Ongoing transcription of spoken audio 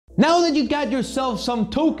Now that you got yourself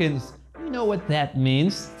some tokens, you know what that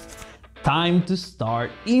means? Time to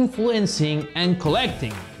start influencing and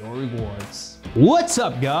collecting your rewards. What's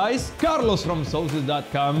up guys? Carlos from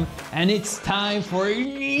Socios.com, and it's time for a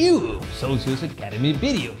new Socios Academy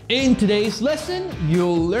video. In today's lesson,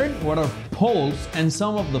 you'll learn what are polls and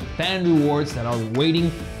some of the fan rewards that are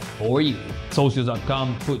waiting for you.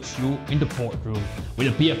 Socios.com puts you in the boardroom. With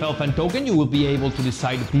a PFL fan token, you will be able to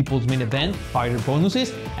decide the people's main event, fighter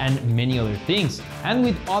bonuses, and many other things. And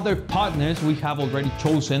with other partners, we have already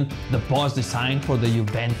chosen the boss design for the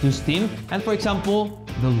Juventus team, and for example,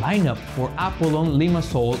 the lineup for 𝗢𝗄𝗠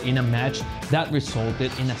𝗖𝗵𝗋 in a match that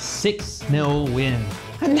resulted in a 6-0 win.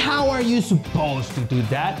 And how are you supposed to do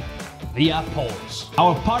that? Via polls.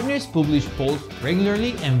 Our partners publish polls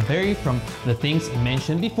regularly and vary from the things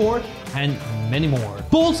mentioned before and many more.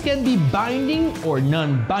 Polls can be binding or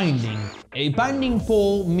non-binding. A binding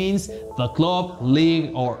poll means the club,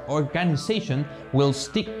 league, or organization will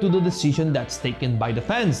stick to the decision that's taken by the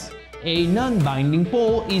fans. A non-binding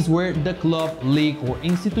poll is where the club, league, or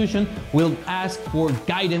institution will ask for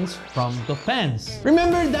guidance from the fans.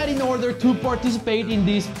 Remember that in order to participate in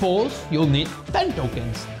these polls, you'll need fan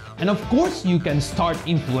tokens. And of course, you can start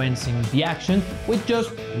influencing the action with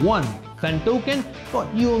just one fan token, but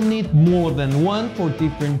you'll need more than one for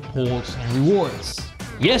different polls and rewards.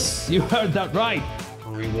 Yes, you heard that right,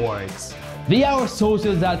 rewards. Via our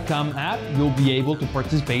Socios.com app, you'll be able to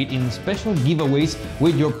participate in special giveaways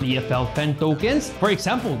with your PFL fan tokens. For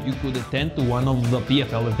example, you could attend to one of the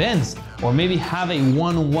PFL events, or maybe have a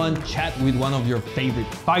one-on-one chat with one of your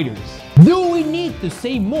favorite fighters. Do we need to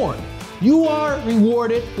say more? You are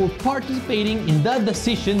rewarded for participating in the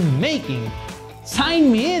decision making.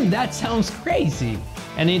 Sign me in, that sounds crazy.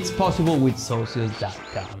 And it's possible with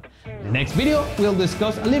Socios.com. In the next video, we'll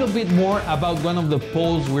discuss a little bit more about one of the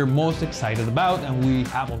polls we're most excited about and we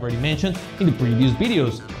have already mentioned in the previous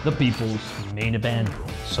videos, the people's main event.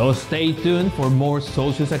 So stay tuned for more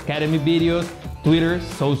Socios Academy videos, Twitter,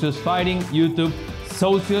 Socios Fighting, YouTube,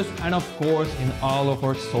 Socios, and of course in all of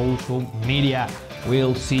our social media.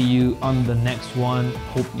 We'll see you on the next one.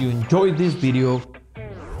 Hope you enjoyed this video.